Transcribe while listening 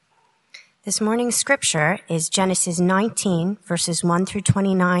This morning's scripture is Genesis 19, verses 1 through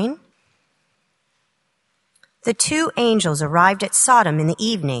 29. The two angels arrived at Sodom in the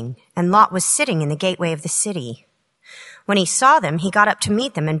evening, and Lot was sitting in the gateway of the city. When he saw them, he got up to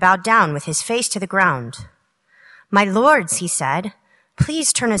meet them and bowed down with his face to the ground. "My lords," he said,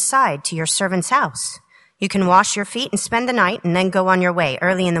 "please turn aside to your servant's house. You can wash your feet and spend the night and then go on your way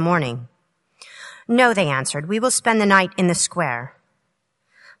early in the morning." "No," they answered, "we will spend the night in the square."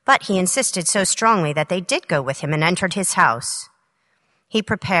 But he insisted so strongly that they did go with him and entered his house. He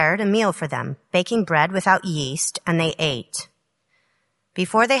prepared a meal for them, baking bread without yeast, and they ate.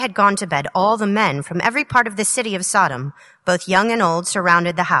 Before they had gone to bed, all the men from every part of the city of Sodom, both young and old,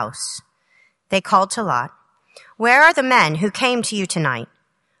 surrounded the house. They called to Lot, "Where are the men who came to you tonight?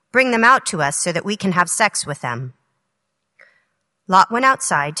 Bring them out to us so that we can have sex with them." Lot went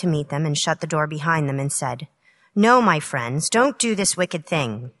outside to meet them and shut the door behind them and said, "No, my friends, don't do this wicked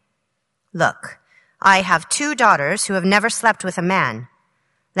thing. Look, I have 2 daughters who have never slept with a man.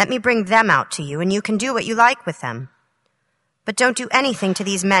 Let me bring them out to you, and you can do what you like with them. But don't do anything to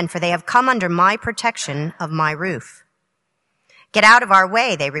these men, for they have come under my protection of my roof." "Get out of our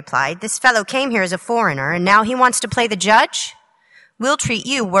way," they replied. "This fellow came here as a foreigner, and now he wants to play the judge? We'll treat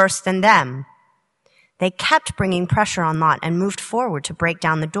you worse than them." They kept bringing pressure on Lot and moved forward to break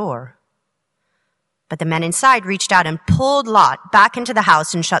down the door. But the men inside reached out and pulled Lot back into the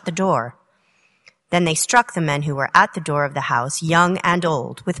house and shut the door. Then they struck the men who were at the door of the house, young and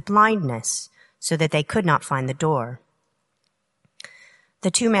old, with blindness, so that they could not find the door. The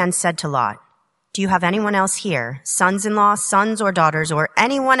 2 men said to Lot, "Do you have anyone else here, sons-in-law, sons or daughters, or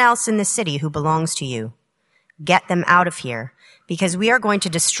anyone else in the city who belongs to you? Get them out of here, because we are going to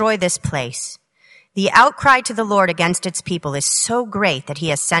destroy this place. The outcry to the Lord against its people is so great that he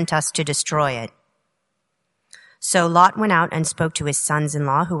has sent us to destroy it." So Lot went out and spoke to his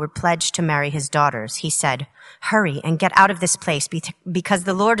sons-in-law who were pledged to marry his daughters. He said, "Hurry and get out of this place because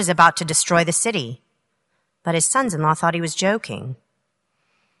the Lord is about to destroy the city." But his sons-in-law thought he was joking.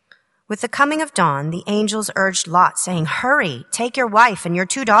 With the coming of dawn, the angels urged Lot, saying, "Hurry, take your wife and your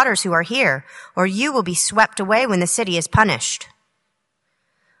 2 daughters who are here, or you will be swept away when the city is punished."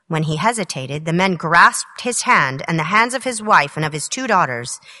 When he hesitated, the men grasped his hand and the hands of his wife and of his 2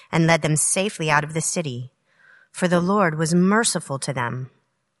 daughters and led them safely out of the city. For the Lord was merciful to them.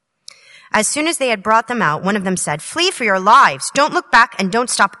 As soon as they had brought them out, one of them said, "Flee for your lives. Don't look back and don't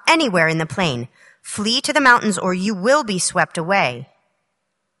stop anywhere in the plain. Flee to the mountains or you will be swept away."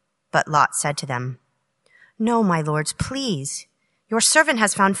 But Lot said to them, "No, my lords, please. Your servant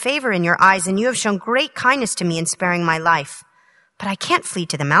has found favor in your eyes, and you have shown great kindness to me in sparing my life. But I can't flee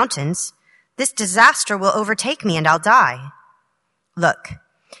to the mountains. This disaster will overtake me and I'll die. Look,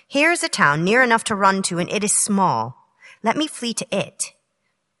 here is a town near enough to run to, and it is small. Let me flee to it.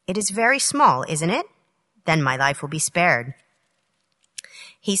 It is very small, isn't it? Then my life will be spared."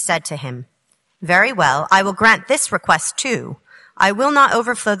 He said to him, "Very well, I will grant this request too. I will not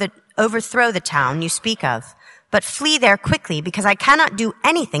overthrow the town you speak of, but flee there quickly, because I cannot do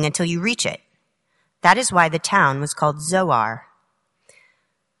anything until you reach it." That is why the town was called Zoar.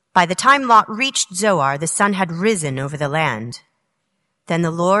 By the time Lot reached Zoar, the sun had risen over the land. Then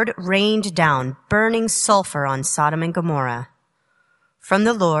the Lord rained down burning sulfur on Sodom and Gomorrah from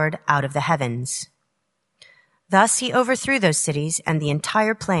the Lord out of the heavens. Thus he overthrew those cities and the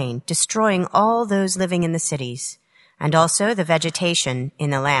entire plain, destroying all those living in the cities, and also the vegetation in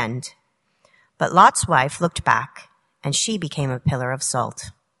the land. But Lot's wife looked back, and she became a pillar of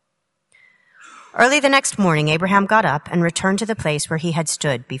salt. Early the next morning, Abraham got up and returned to the place where he had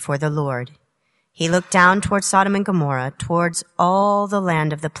stood before the Lord. He looked down towards Sodom and Gomorrah, towards all the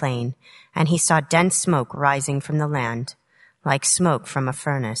land of the plain, and he saw dense smoke rising from the land, like smoke from a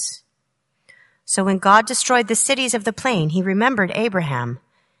furnace. So when God destroyed the cities of the plain, he remembered Abraham,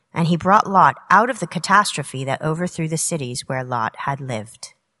 and he brought Lot out of the catastrophe that overthrew the cities where Lot had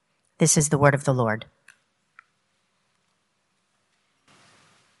lived. This is the word of the Lord.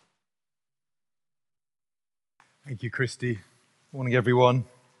 Thank you, Christy. Morning, everyone.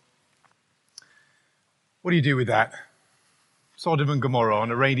 What do you do with that? Sodom and Gomorrah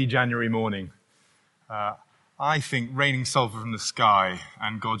on a rainy January morning. I think raining sulfur from the sky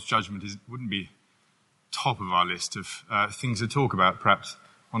and God's judgment wouldn't be top of our list of things to talk about, perhaps,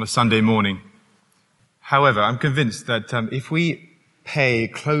 on a Sunday morning. However, I'm convinced that if we pay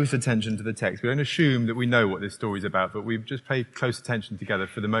close attention to the text, we don't assume that we know what this story is about, but we just pay close attention together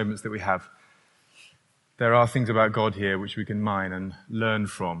for the moments that we have. There are things about God here which we can mine and learn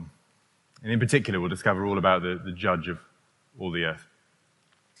from. And in particular, we'll discover all about the judge of all the earth.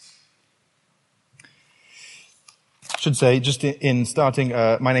 should say, just in starting,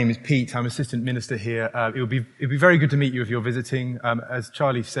 my name is Pete. I'm assistant minister here. It'd be very good to meet you if you're visiting. As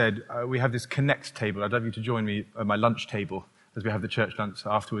Charlie said, we have this Connect table. I'd love you to join me at my lunch table as we have the church lunch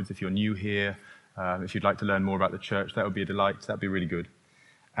afterwards. If you're new here, if you'd like to learn more about the church, that would be a delight. That'd be really good.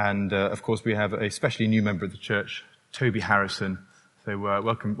 And of course, we have a especially new member of the church, Toby Harrison. So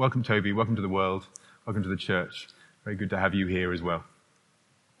welcome, Toby. Welcome to the world. Welcome to the church. Very good to have you here as well.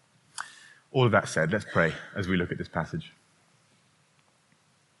 All of that said, let's pray as we look at this passage.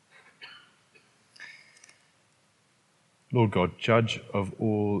 Lord God, judge of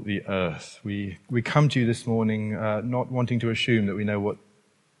all the earth, we come to you this morning not wanting to assume that we know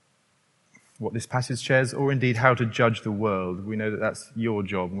what this passage says, or indeed how to judge the world. We know that that's your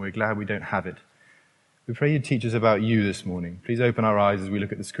job, and we're glad we don't have it. We pray you teach us about you this morning. Please open our eyes as we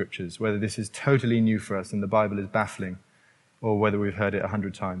look at the scriptures, whether this is totally new for us and the Bible is baffling, or whether we've heard it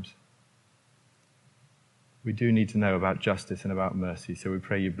 100 times. We do need to know about justice and about mercy, so we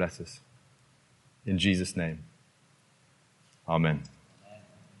pray you bless us. In Jesus' name, amen.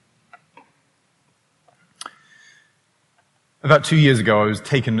 About 2 years ago, I was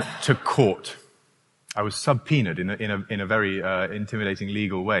taken to court. I was subpoenaed in a very intimidating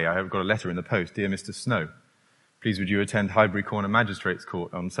legal way. I have got a letter in the post. Dear Mr. Snow, please would you attend Highbury Corner Magistrates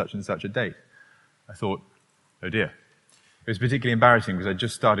Court on such and such a date? I thought, oh dear. It was particularly embarrassing because I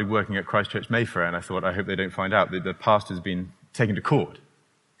just started working at Christ Church Mayfair, and I thought, I hope they don't find out that the pastor's been taken to court.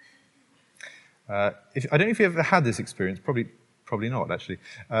 I don't know if you've ever had this experience, probably not actually,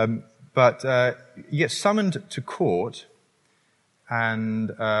 but you get summoned to court,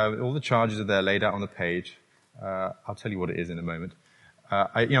 and all the charges are there laid out on the page. I'll tell you what it is in a moment.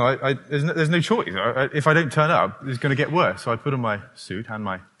 There's no choice. If I don't turn up, it's going to get worse. So I put on my suit and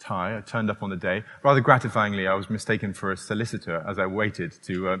my tie. I turned up on the day. Rather gratifyingly, I was mistaken for a solicitor as I waited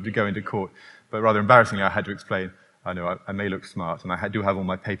to go into court. But rather embarrassingly, I had to explain, I know I may look smart, and I do have all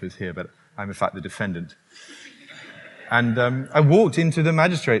my papers here, but I'm in fact the defendant. And I walked into the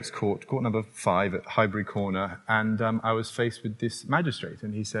magistrate's court number 5 at Highbury Corner, and I was faced with this magistrate.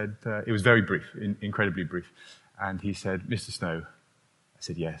 And he said, it was very brief, incredibly brief. And he said, Mr. Snow. I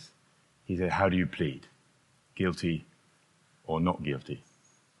said, yes. He said, how do you plead? Guilty or not guilty?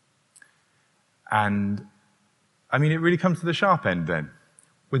 And, I mean, it really comes to the sharp end then.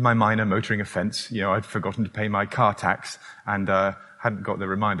 With my minor motoring offence, I'd forgotten to pay my car tax and hadn't got the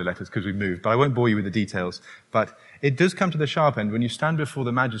reminder letters because we moved. But I won't bore you with the details. But it does come to the sharp end when you stand before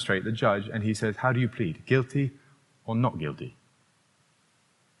the magistrate, the judge, and he says, how do you plead? Guilty or not guilty?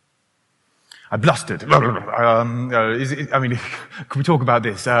 I blustered. Can we talk about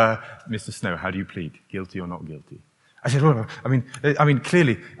this? Mr. Snow, how do you plead? Guilty or not guilty? I said,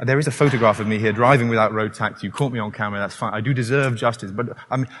 clearly, there is a photograph of me here driving without road tax. You caught me on camera, that's fine. I do deserve justice, but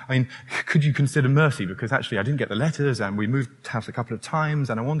could you consider mercy? Because actually, I didn't get the letters, and we moved house a couple of times,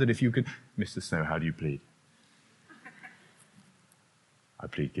 and I wondered if you could... Mr. Snow, how do you plead? I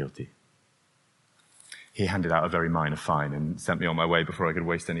plead guilty. He handed out a very minor fine and sent me on my way before I could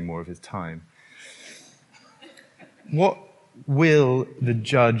waste any more of his time. What will the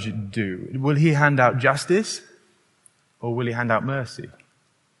judge do? Will he hand out justice, or will he hand out mercy?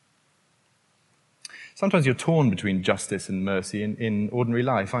 Sometimes you're torn between justice and mercy in ordinary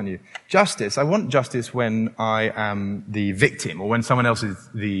life, aren't you? Justice, I want justice when I am the victim, or when someone else is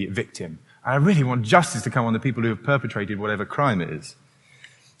the victim. And I really want justice to come on the people who have perpetrated whatever crime it is.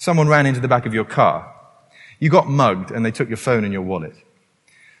 Someone ran into the back of your car. You got mugged and they took your phone and your wallet.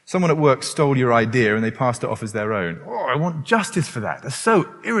 Someone at work stole your idea and they passed it off as their own. Oh, I want justice for that. That's so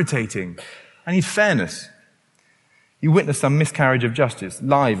irritating. I need fairness. You witness some miscarriage of justice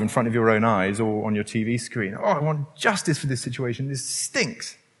live in front of your own eyes or on your TV screen. Oh, I want justice for this situation. This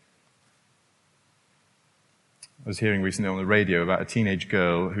stinks. I was hearing recently on the radio about a teenage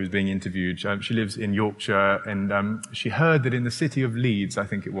girl who's being interviewed. She lives in Yorkshire, and she heard that in the city of Leeds, I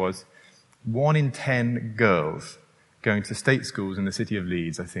think it was, 1 in 10 girls going to state schools in the city of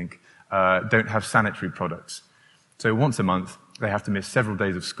Leeds, I think, don't have sanitary products. So once a month, they have to miss several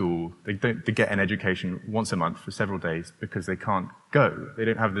days of school. They get an education once a month for several days because they can't go. They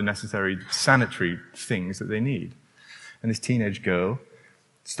don't have the necessary sanitary things that they need. And this teenage girl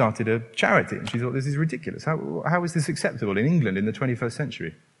started a charity, and she thought, this is ridiculous. How is this acceptable in England in the 21st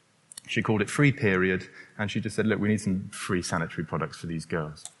century? She called it Free Period, and she just said, look, we need some free sanitary products for these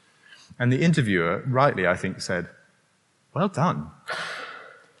girls. And the interviewer, rightly, I think, said, well done.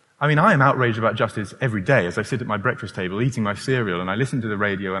 I mean, I am outraged about justice every day as I sit at my breakfast table eating my cereal and I listen to the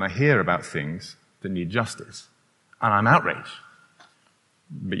radio and I hear about things that need justice. And I'm outraged.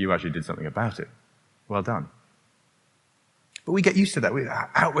 But you actually did something about it. Well done. But we get used to that. We're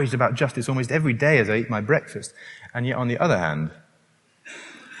outraged about justice almost every day as I eat my breakfast. And yet, on the other hand,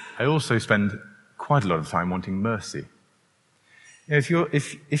 I also spend quite a lot of time wanting mercy. If you're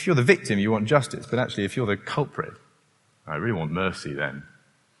the victim, you want justice. But actually, if you're the culprit, I really want mercy then.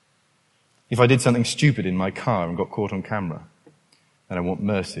 If I did something stupid in my car and got caught on camera, then I want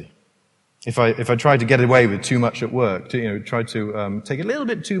mercy. If I tried to get away with too much at work, tried to take a little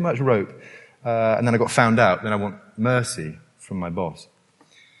bit too much rope, and then I got found out, then I want mercy from my boss.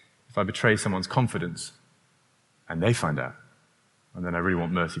 If I betray someone's confidence and they find out, and then I really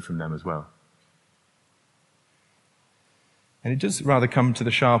want mercy from them as well. And it does rather come to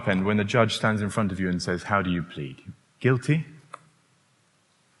the sharp end when the judge stands in front of you and says, how do you plead? Guilty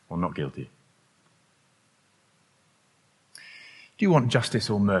or not guilty? Do you want justice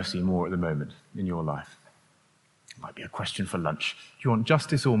or mercy more at the moment in your life? It might be a question for lunch. Do you want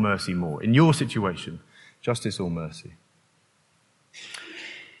justice or mercy more? In your situation, justice or mercy?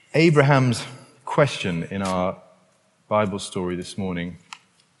 Abraham's question in our Bible story this morning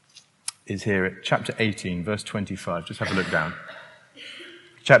is here at chapter 18, verse 25. Just have a look down.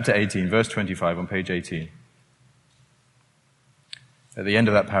 Chapter 18, verse 25 on page 18. At the end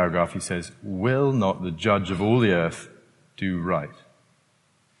of that paragraph, he says, will not the judge of all the earth do right?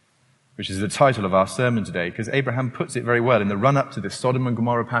 Which is the title of our sermon today, because Abraham puts it very well in the run-up to the Sodom and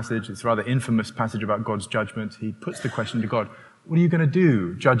Gomorrah passage. It's a rather infamous passage about God's judgment. He puts the question to God, what are you going to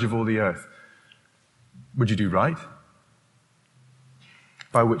do, judge of all the earth? Would you do right?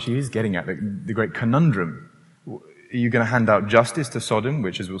 By which he is getting at the great conundrum. Are you going to hand out justice to Sodom,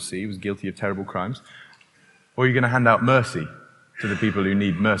 which, as we'll see, was guilty of terrible crimes? Or are you going to hand out mercy to the people who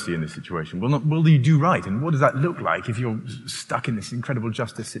need mercy in this situation? Will you do right? And what does that look like if you're stuck in this incredible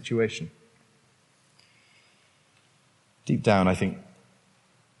justice situation? Deep down, I think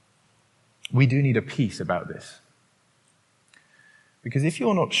we do need a peace about this. Because if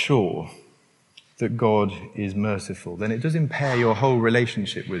you're not sure that God is merciful, then it does impair your whole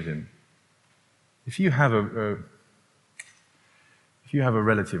relationship with him. If you have a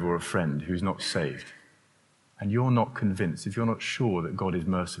relative or a friend who's not saved, and you're not convinced, if you're not sure that God is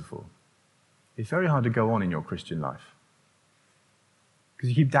merciful, it's very hard to go on in your Christian life. Because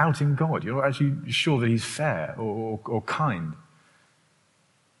you keep doubting God. You're not actually sure that he's fair or kind.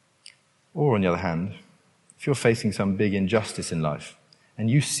 Or, on the other hand, if you're facing some big injustice in life, and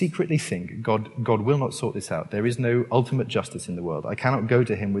you secretly think God will not sort this out, there is no ultimate justice in the world, I cannot go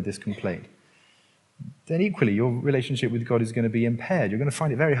to him with this complaint, then equally your relationship with God is going to be impaired. You're going to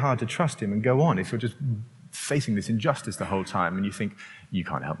find it very hard to trust him and go on if you're just facing this injustice the whole time and you think, you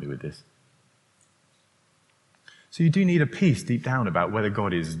can't help me with this. So you do need a peace deep down about whether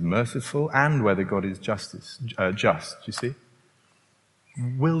God is merciful and whether God is just, you see?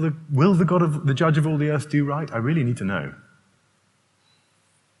 Will the God of the judge of all the earth do right? I really need to know.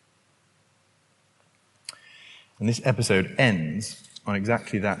 And this episode ends on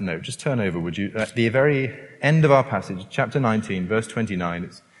exactly that note. Just turn over, would you? At the very end of our passage, chapter 19, verse 29.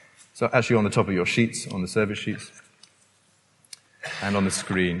 It's actually on the top of your sheets, on the service sheets, and on the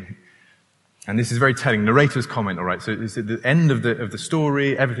screen. And this is very telling. Narrator's comment, all right? So it's at the end of the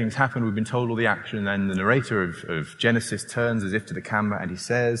story. Everything's happened. We've been told all the action. And then the narrator of Genesis turns as if to the camera and he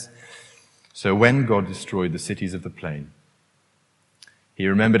says, so when God destroyed the cities of the plain, he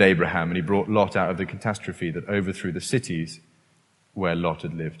remembered Abraham and he brought Lot out of the catastrophe that overthrew the cities where Lot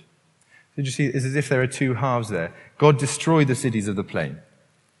had lived. Did you see? It's as if there are two halves there. God destroyed the cities of the plain.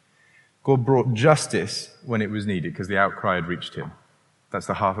 God brought justice when it was needed because the outcry had reached him. That's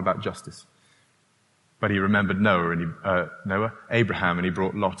the half about justice. But he remembered Abraham, and he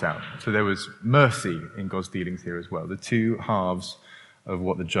brought Lot out. So there was mercy in God's dealings here as well. The two halves of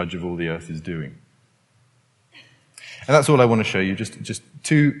what the judge of all the earth is doing. And that's all I want to show you, just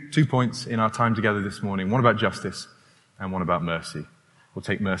two points in our time together this morning. One about justice and one about mercy. We'll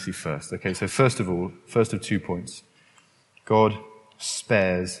take mercy first. Okay, so first of 2 points. God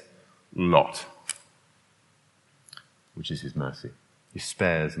spares Lot, which is his mercy. He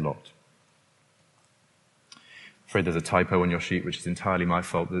spares Lot. I'm afraid there's a typo on your sheet, which is entirely my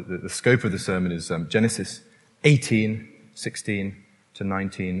fault. The scope of the sermon is Genesis 18:16 to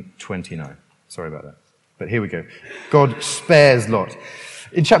 19:29. Sorry about that. But here we go. God spares Lot.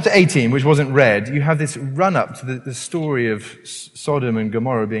 In chapter 18, which wasn't read, you have this run-up to the story of Sodom and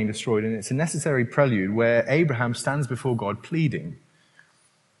Gomorrah being destroyed, and it's a necessary prelude where Abraham stands before God pleading.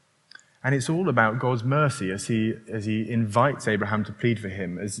 And it's all about God's mercy as he invites Abraham to plead for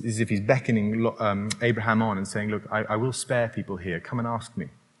him, as if he's beckoning Abraham on and saying, look, I will spare people here. Come and ask me.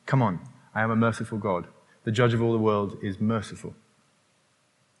 Come on. I am a merciful God. The judge of all the world is merciful.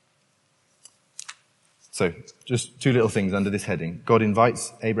 So, just two little things under this heading. God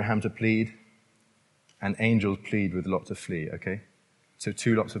invites Abraham to plead, and angels plead with Lot to flee, okay? So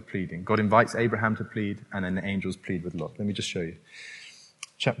two lots of pleading. God invites Abraham to plead, and then the angels plead with Lot. Let me just show you.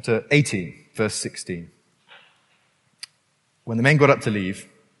 Chapter 18, verse 16. When the men got up to leave,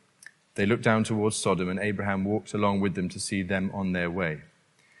 they looked down towards Sodom, and Abraham walked along with them to see them on their way.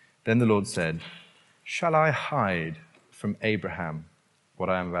 Then the Lord said, "Shall I hide from Abraham what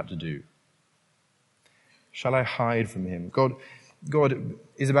I am about to do? Shall I hide from him?" God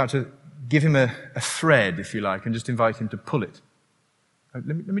is about to give him a thread, if you like, and just invite him to pull it.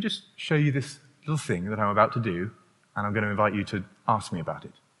 Let me just show you this little thing that I'm about to do, and I'm going to invite you to ask me about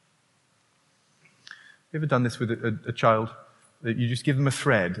it. Have you ever done this with a child? That you just give them a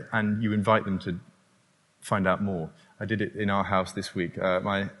thread and you invite them to find out more. I did it in our house this week.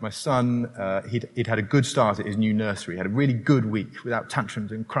 My son, he'd had a good start at his new nursery. He had a really good week without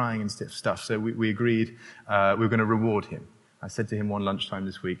tantrums and crying and stuff. So we agreed we were going to reward him. I said to him one lunchtime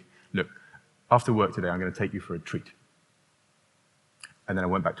this week, "Look, after work today, I'm going to take you for a treat." And then I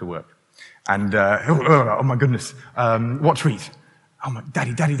went back to work. And, oh my goodness, what treat? Oh my,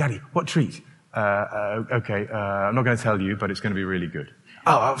 Daddy, what treat? Okay, I'm not going to tell you, but it's going to be really good.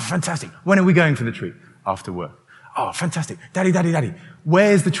 Oh, fantastic. When are we going for the treat? After work. Oh, fantastic. Daddy,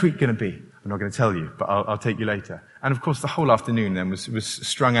 where's the treat going to be? I'm not going to tell you, but I'll take you later. And of course, the whole afternoon then was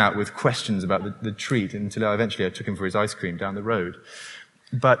strung out with questions about the treat until eventually I took him for his ice cream down the road.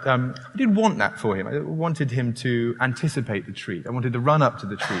 But I didn't want that for him. I wanted him to anticipate the treat. I wanted the run-up to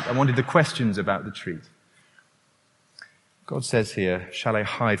the treat. I wanted the questions about the treat. God says here, "Shall I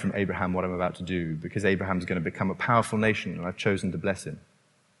hide from Abraham what I'm about to do? Because Abraham's going to become a powerful nation, and I've chosen to bless him."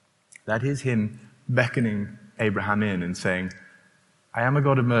 That is him beckoning Abraham in and saying, "I am a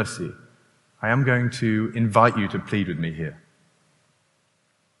God of mercy. I am going to invite you to plead with me here."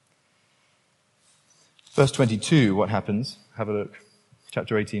 Verse 22, what happens? Have a look.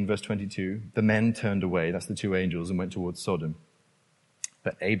 Chapter 18, verse 22. The men turned away, that's the two angels, and went towards Sodom.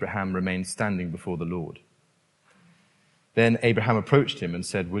 But Abraham remained standing before the Lord. Then Abraham approached him and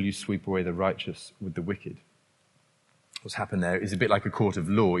said, "Will you sweep away the righteous with the wicked?" What's happened there is a bit like a court of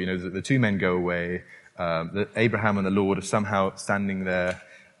law. You know, the two men go away, Abraham and the Lord are somehow standing there,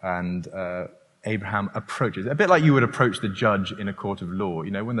 and Abraham approaches. A bit like you would approach the judge in a court of law.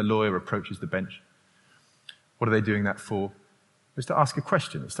 You know, when the lawyer approaches the bench. What are they doing that for? It's to ask a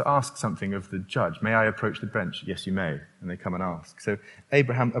question. It's to ask something of the judge. "May I approach the bench?" "Yes, you may." And they come and ask. So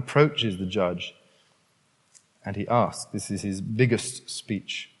Abraham approaches the judge and he asks, this is his biggest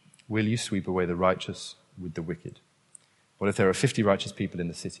speech, "Will you sweep away the righteous with the wicked?" What if there are 50 righteous people in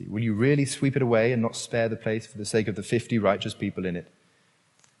the city? Will you really sweep it away and not spare the place for the sake of the 50 righteous people in it?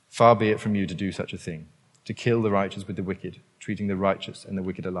 Far be it from you to do such a thing, to kill the righteous with the wicked, treating the righteous and the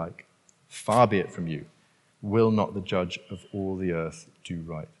wicked alike. Far be it from you. Will not the judge of all the earth do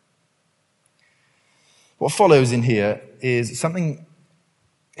right? What follows in here is something,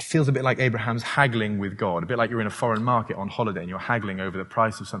 it feels a bit like Abraham's haggling with God, a bit like you're in a foreign market on holiday and you're haggling over the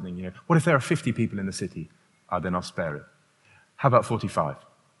price of something. You know, what if there are 50 people in the city? Then I'll spare it. How about 45?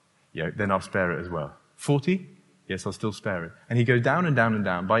 Yeah, then I'll spare it as well. 40? Yes, I'll still spare it. And he goes down and down and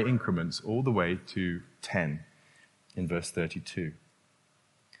down by increments all the way to 10 in verse 32.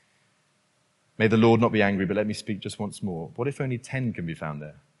 May the Lord not be angry, but let me speak just once more. What if only 10 can be found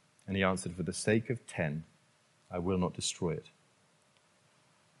there? And he answered, "For the sake of 10, I will not destroy it."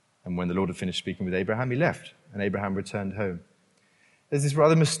 And when the Lord had finished speaking with Abraham, he left, and Abraham returned home. There's this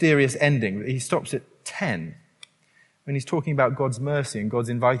rather mysterious ending. He stops at 10. When he's talking about God's mercy and God's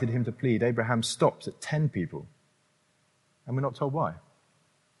invited him to plead, Abraham stops at 10 people. And we're not told why.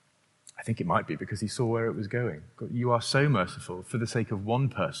 I think it might be because he saw where it was going. God, you are so merciful. For the sake of one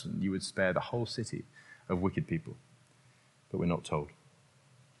person, you would spare the whole city of wicked people. But we're not told.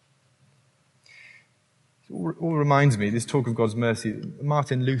 It all reminds me, this talk of God's mercy,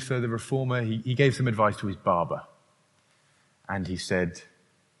 Martin Luther, the reformer, he gave some advice to his barber. And he said,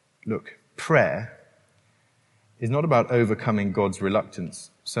 look, prayer is not about overcoming God's reluctance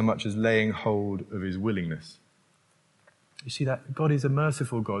so much as laying hold of his willingness. You see that? God is a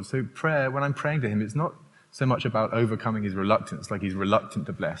merciful God. So prayer, when I'm praying to him, it's not so much about overcoming his reluctance, like he's reluctant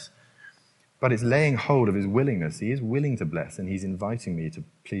to bless, but it's laying hold of his willingness. He is willing to bless, and he's inviting me to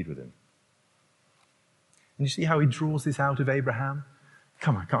plead with him. And you see how he draws this out of Abraham?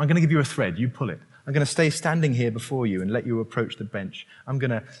 Come on, I'm going to give you a thread. You pull it. I'm going to stay standing here before you and let you approach the bench. I'm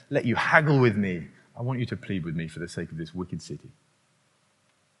going to let you haggle with me. I want you to plead with me for the sake of this wicked city.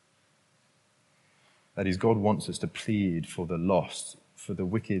 That is, God wants us to plead for the lost, for the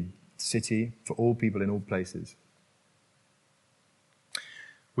wicked city, for all people in all places.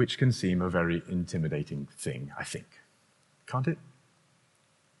 which can seem a very intimidating thing, I think. Can't it?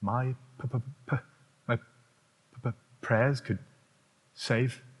 My prayers could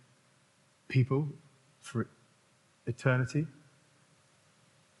save people for eternity?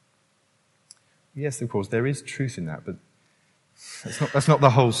 Yes, of course, there is truth in that, but that's not the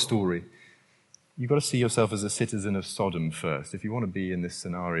whole story. You've got to see yourself as a citizen of Sodom first, if you want to be in this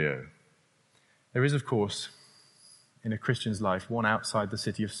scenario. There is, of course, in a Christian's life, one outside the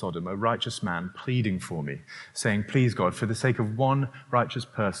city of Sodom, a righteous man pleading for me, saying, please God, for the sake of one righteous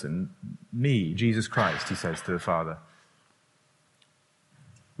person, me, Jesus Christ, he says to the Father,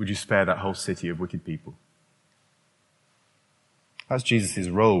 would you spare that whole city of wicked people? That's Jesus'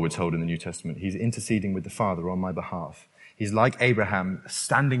 role, we're told in the New Testament. He's interceding with the Father on my behalf. He's like Abraham,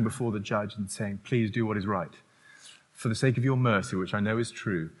 standing before the judge and saying, please do what is right. For the sake of your mercy, which I know is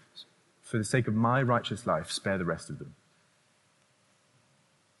true, for the sake of my righteous life, spare the rest of them.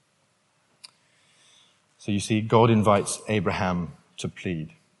 So you see, God invites Abraham to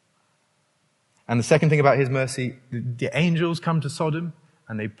plead. And the second thing about his mercy, the angels come to Sodom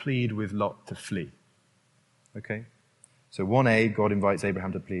and they plead with Lot to flee. Okay? So 1a, God invites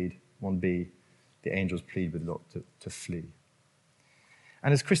Abraham to plead. 1b, the angels plead with Lot to flee.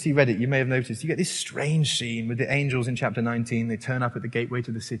 And as Christy read it, you may have noticed, you get this strange scene with the angels in chapter 19. They turn up at the gateway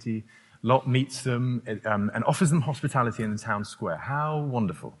to the city. Lot meets them and offers them hospitality in the town square. How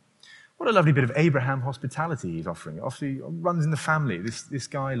wonderful. What a lovely bit of Abraham hospitality he's offering. It runs in the family, this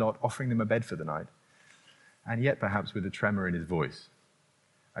guy Lot offering them a bed for the night. And yet perhaps with a tremor in his voice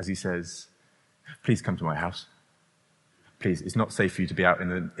as he says, please come to my house. Please, it's not safe for you to be out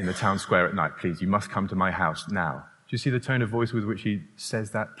in the town square at night. Please, you must come to my house now. Do you see the tone of voice with which he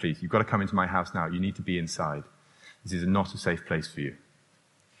says that? Please, you've got to come into my house now. You need to be inside. This is not a safe place for you.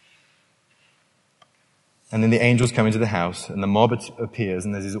 And then the angels come into the house, and the mob appears,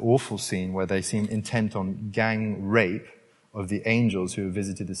 and there's this awful scene where they seem intent on gang rape of the angels who have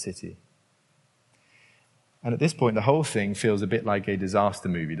visited the city. And at this point, the whole thing feels a bit like a disaster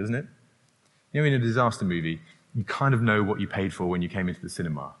movie, doesn't it? You know, in a disaster movie, you kind of know what you paid for when you came into the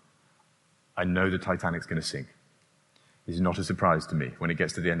cinema. I know the Titanic's going to sink. This is not a surprise to me when it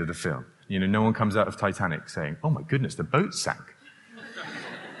gets to the end of the film. You know, no one comes out of Titanic saying, oh my goodness, the boat sank.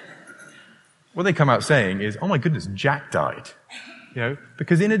 What they come out saying is, oh my goodness, Jack died. You know,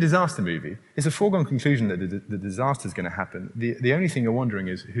 because in a disaster movie, it's a foregone conclusion that the disaster's going to happen. The only thing you're wondering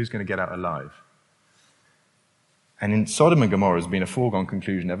is who's going to get out alive. And in Sodom and Gomorrah has been a foregone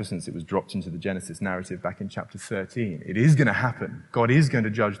conclusion ever since it was dropped into the Genesis narrative back in chapter 13. It is going to happen. God is going to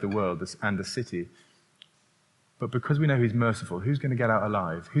judge the world and the city. But because we know he's merciful, who's going to get out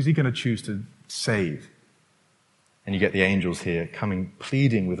alive? Who's he going to choose to save? And you get the angels here coming,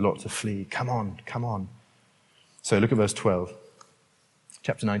 pleading with Lot to flee. Come on, come on. So look at verse 12.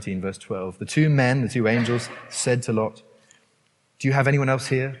 Chapter 19, verse 12. The two angels, said to Lot, do you have anyone else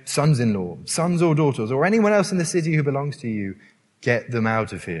here? Sons-in-law, sons or daughters, or anyone else in the city who belongs to you? Get them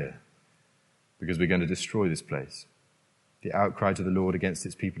out of here, because we're going to destroy this place. The outcry to the Lord against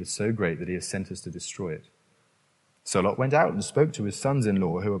its people is so great that he has sent us to destroy it. So Lot went out and spoke to his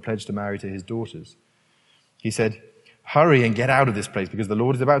sons-in-law who were pledged to marry to his daughters. He said, hurry and get out of this place, because the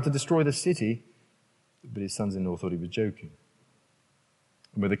Lord is about to destroy the city. But his sons-in-law thought he was joking.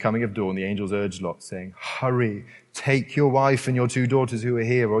 And with the coming of dawn, the angels urged Lot, saying, hurry, take your wife and your two daughters who are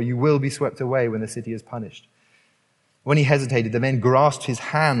here, or you will be swept away when the city is punished. When he hesitated, the men grasped his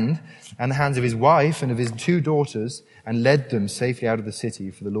hand and the hands of his wife and of his two daughters and led them safely out of the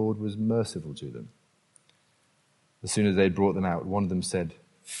city, for the Lord was merciful to them. As soon as they had brought them out, one of them said,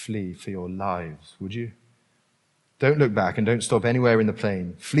 flee for your lives, would you? Don't look back and don't stop anywhere in the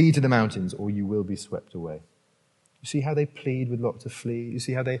plain. Flee to the mountains, or you will be swept away. You see how they plead with Lot to flee? You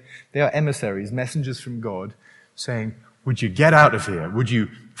see how they are emissaries, messengers from God, saying, would you get out of here? Would you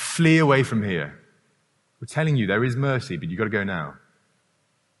flee away from here? We're telling you there is mercy, but you've got to go now.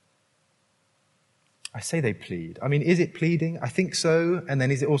 I say they plead. I mean, is it pleading? I think so. And then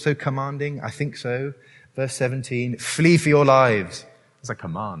is it also commanding? I think so. Verse 17, flee for your lives. It's a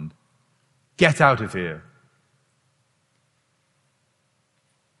command. Get out of here.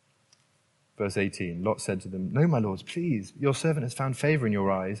 Verse 18, Lot said to them, no, my lords, please, your servant has found favor in your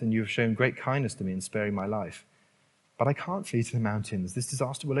eyes, and you have shown great kindness to me in sparing my life. But I can't flee to the mountains. This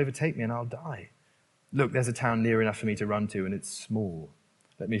disaster will overtake me and I'll die. Look, there's a town near enough for me to run to, and it's small.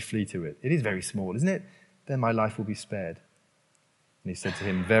 Let me flee to it. It is very small, isn't it? Then my life will be spared. And he said to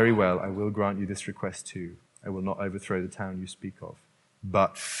him, very well, I will grant you this request too. I will not overthrow the town you speak of.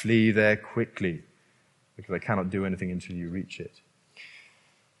 But flee there quickly, because I cannot do anything until you reach it.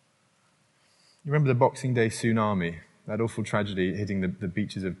 You remember the Boxing Day tsunami that awful tragedy hitting the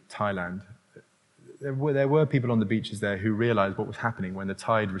beaches of Thailand, there were people on the beaches there who realized what was happening when the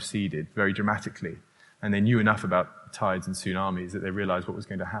tide receded very dramatically. And they knew enough about tides and tsunamis that they realized what was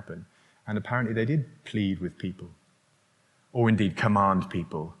going to happen. And apparently they did plead with people, or indeed command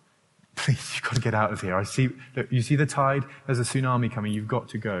people. Please, you've got to get out of here. Look, you see the tide? There's a tsunami coming. You've got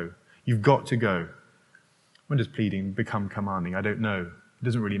to go. You've got to go. When does pleading become commanding? I don't know. It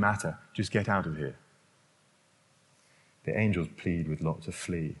doesn't really matter. Just get out of here. The angels plead with Lot to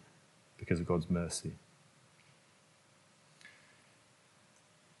flee because of God's mercy.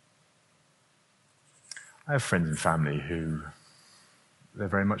 I have friends and family who, they're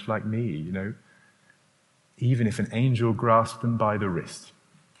very much like me, you know. Even if an angel grasped them by the wrist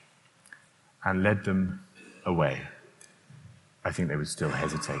and led them away, I think they would still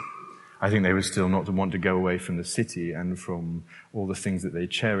hesitate. I think they would still not want to go away from the city and from all the things that they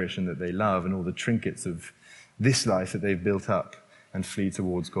cherish and that they love and all the trinkets of this life that they've built up and flee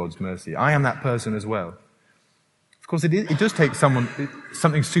towards God's mercy. I am that person as well. Of course, it does take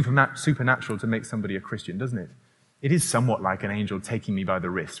something supernatural to make somebody a Christian, doesn't it? It is somewhat like an angel taking me by the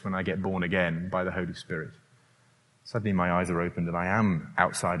wrist when I get born again by the Holy Spirit. Suddenly my eyes are opened and I am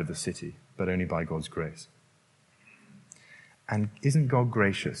outside of the city, but only by God's grace. And isn't God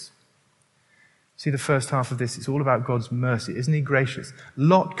gracious? See, the first half of this, it's all about God's mercy. Isn't he gracious?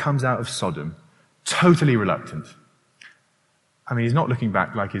 Lot comes out of Sodom, totally reluctant. I mean, he's not looking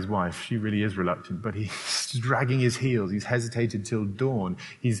back like his wife. She really is reluctant, but he's dragging his heels. He's hesitated till dawn.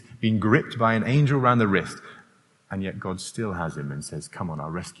 He's been gripped by an angel round the wrist. And yet God still has him and says, come on, I'll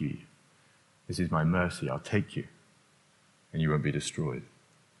rescue you. This is my mercy. I'll take you. And you won't be destroyed.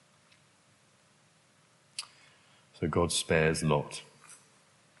 So God spares Lot.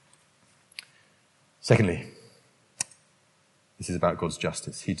 Secondly, this is about God's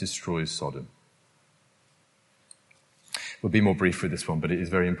justice. He destroys Sodom. We'll be more brief with this one, but it is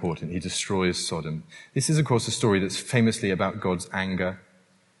very important. He destroys Sodom. This is, of course, a story that's famously about God's anger.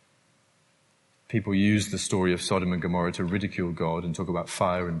 People use the story of Sodom and Gomorrah to ridicule God and talk about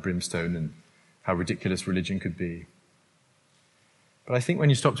fire and brimstone and how ridiculous religion could be. But I think when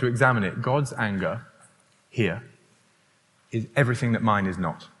you stop to examine it, God's anger here is everything that mine is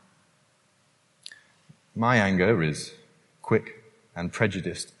not. My anger is quick and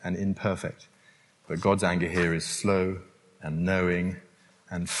prejudiced and imperfect, but God's anger here is slow and knowing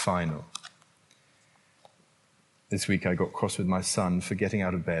and final. This week I got cross with my son for getting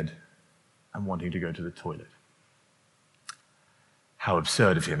out of bed and wanting to go to the toilet. How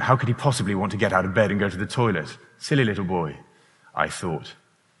absurd of him. How could he possibly want to get out of bed and go to the toilet? Silly little boy, I thought.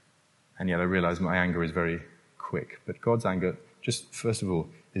 And yet I realized my anger is very quick. But God's anger, just first of all,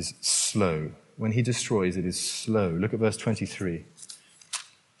 is slow. When he destroys, it is slow. Look at verse 23.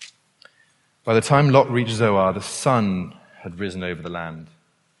 By the time Lot reached Zoar, the sun had risen over the land.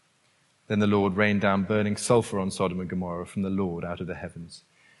 Then the Lord rained down burning sulfur on Sodom and Gomorrah from the Lord out of the heavens.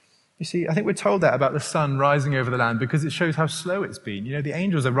 You see, I think we're told that about the sun rising over the land because it shows how slow it's been. You know, the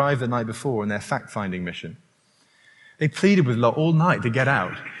angels arrived the night before on their fact-finding mission. They pleaded with Lot all night to get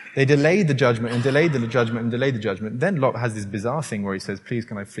out. They delayed the judgment and delayed the judgment and delayed the judgment. Then Lot has this bizarre thing where he says, please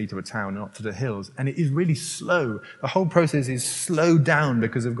can I flee to a town and not to the hills? And it is really slow. The whole process is slowed down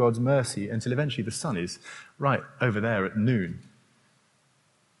because of God's mercy until eventually the sun is right over there at noon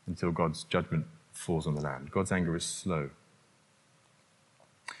until God's judgment falls on the land. God's anger is slow.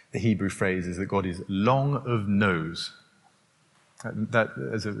 The Hebrew phrase is that God is long of nose. That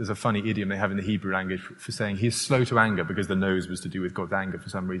is a funny idiom they have in the Hebrew language for saying he is slow to anger because the nose was to do with God's anger for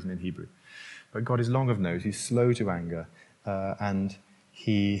some reason in Hebrew. But God is long of nose. He's slow to anger and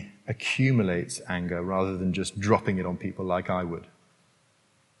he accumulates anger rather than just dropping it on people like I would.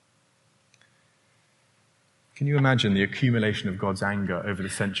 Can you imagine the accumulation of God's anger over the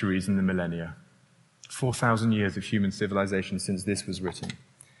centuries and the millennia? 4,000 years of human civilization since this was written.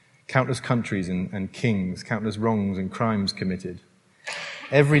 Countless countries and kings, countless wrongs and crimes committed.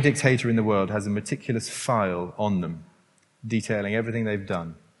 Every dictator in the world has a meticulous file on them, detailing everything they've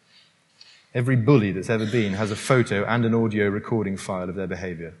done. Every bully that's ever been has a photo and an audio recording file of their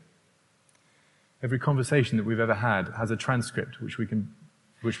behavior. Every conversation that we've ever had has a transcript which we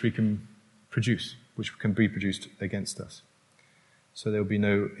can produce, which can be produced against us. So there will be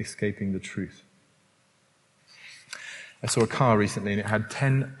no escaping the truth. I saw a car recently and it had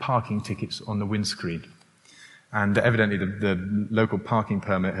 10 parking tickets on the windscreen. And evidently the local parking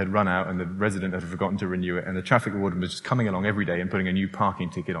permit had run out and the resident had forgotten to renew it, and the traffic warden was just coming along every day and putting a new parking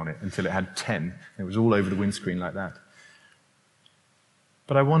ticket on it until it had 10. And it was all over the windscreen like that.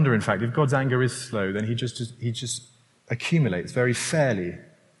 But I wonder, in fact, if God's anger is slow, then he just accumulates very fairly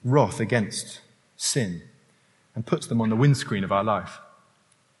wrath against sin. and puts them on the windscreen of our life.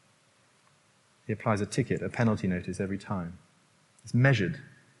 He applies a ticket, a penalty notice every time. It's measured.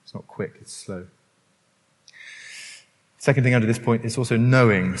 It's not quick, it's slow. Second thing under this point is also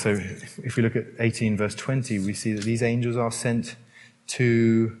knowing. So if we look at 18 verse 20, we see that these angels are sent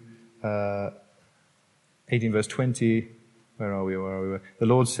to 18 verse 20, where are we? The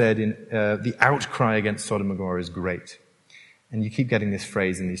Lord said, the outcry against Sodom and Gomorrah is great. And you keep getting this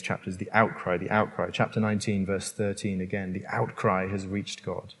phrase in these chapters, the outcry, the outcry. Chapter 19, verse 13, again, the outcry has reached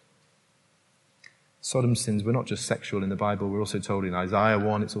God. Sodom's sins were not just sexual in the Bible, we're also told in Isaiah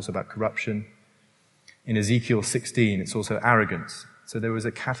 1, it's also about corruption. In Ezekiel 16, it's also arrogance. So there was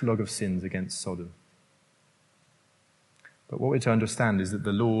a catalogue of sins against Sodom. But what we're to understand is that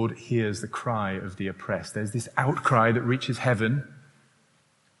the Lord hears the cry of the oppressed. There's this outcry that reaches heaven,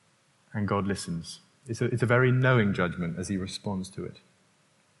 and God listens. It's a very knowing judgment as he responds to it.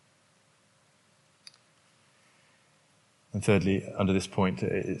 And thirdly, under this point,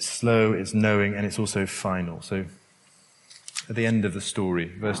 it's slow, it's knowing, and it's also final. So at the end of the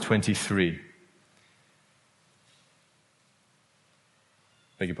story, verse 23,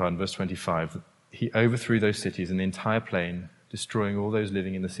 verse 25, he overthrew those cities and the entire plain, destroying all those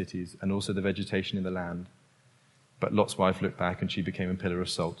living in the cities and also the vegetation in the land. But Lot's wife looked back and she became a pillar of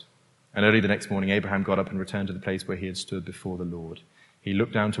salt. And early the next morning, Abraham got up and returned to the place where he had stood before the Lord. He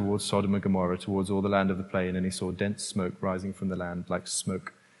looked down towards Sodom and Gomorrah, towards all the land of the plain, and he saw dense smoke rising from the land like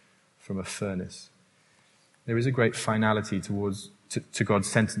smoke from a furnace. There is a great finality to God's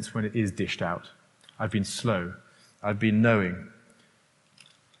sentence when it is dished out. I've been slow. I've been knowing.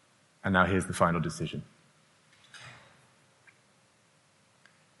 And now here's the final decision.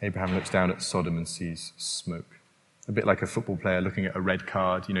 Abraham looks down at Sodom and sees smoke. A bit like a football player looking at a red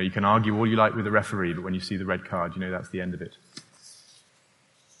card. You know, you can argue all you like with the referee, but when you see the red card, you know that's the end of it.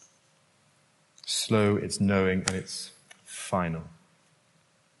 Slow, it's knowing, and it's final.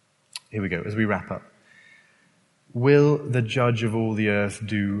 Here we go, as we wrap up. Will the judge of all the earth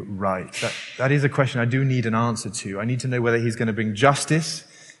do right? That is a question I do need an answer to. I need to know whether he's going to bring justice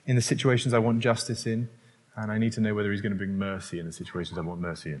in the situations I want justice in, and I need to know whether he's going to bring mercy in the situations I want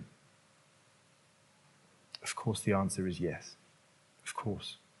mercy in. Of course, the answer is yes. Of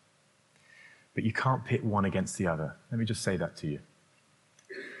course. But you can't pit one against the other. Let me just say that to you.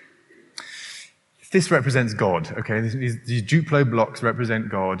 This represents God, okay? These Duplo blocks represent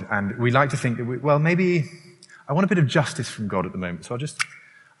God, and we like to think that, maybe I want a bit of justice from God at the moment, so I'll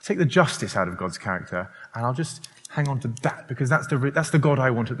take the justice out of God's character, and I'll just hang on to that, because that's the God I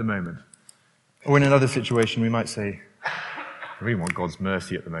want at the moment. Or in another situation, we might say, I really want God's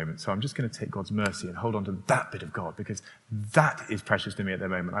mercy at the moment, so I'm just going to take God's mercy and hold on to that bit of God, because that is precious to me at the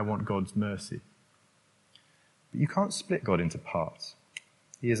moment. I want God's mercy. But you can't split God into parts.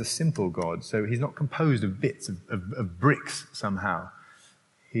 He is a simple God, so he's not composed of bits, of bricks somehow.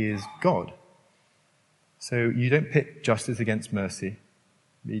 He is God. So you don't pit justice against mercy.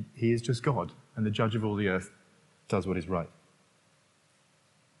 He is just God, and the judge of all the earth does what is right.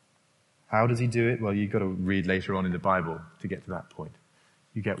 How does he do it? Well, you've got to read later on in the Bible to get to that point.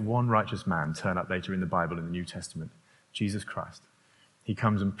 You get one righteous man turn up later in the Bible in the New Testament, Jesus Christ. He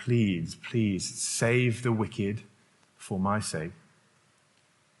comes and pleads, please save the wicked for my sake.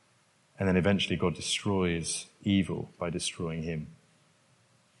 And then eventually God destroys evil by destroying him.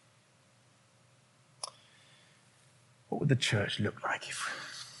 What would the church look like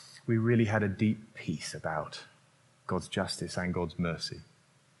if we really had a deep peace about God's justice and God's mercy?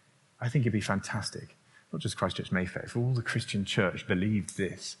 I think it'd be fantastic. Not just Christchurch Mayfair, if all the Christian church believed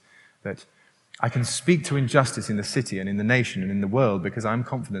this, that I can speak to injustice in the city and in the nation and in the world because I'm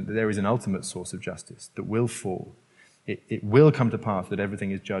confident that there is an ultimate source of justice that will fall. It will come to pass that everything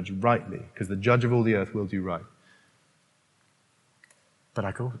is judged rightly, because the judge of all the earth will do right. But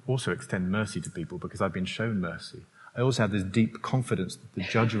I can also extend mercy to people because I've been shown mercy. I also have this deep confidence that the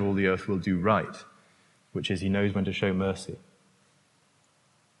judge of all the earth will do right, which is he knows when to show mercy.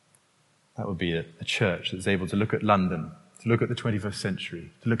 That would be a church that's able to look at London, to look at the 21st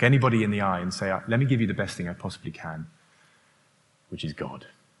century, to look anybody in the eye and say, let me give you the best thing I possibly can, which is God.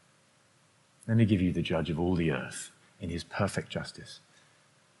 Let me give you the judge of all the earth in his perfect justice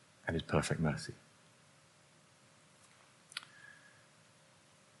and his perfect mercy.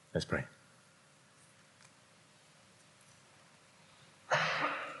 Let's pray.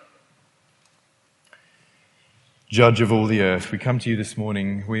 Judge of all the earth, we come to you this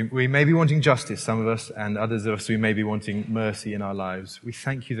morning. We may be wanting justice, some of us, and others of us, we may be wanting mercy in our lives. We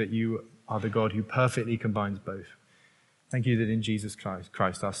thank you that you are the God who perfectly combines both. Thank you that in Jesus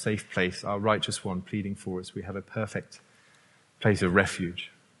Christ, our safe place, our righteous one pleading for us, we have a perfect place of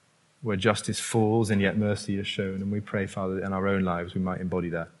refuge. where justice falls and yet mercy is shown. And we pray, Father, that in our own lives we might embody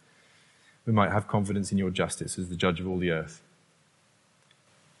that. We might have confidence in your justice as the judge of all the earth,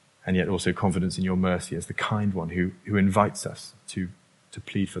 and yet also confidence in your mercy as the kind one who invites us to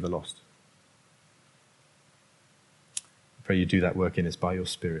plead for the lost. I pray you do that work in us by your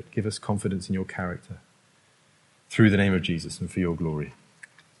Spirit. Give us confidence in your character through the name of Jesus and for your glory.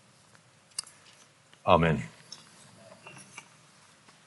 Amen.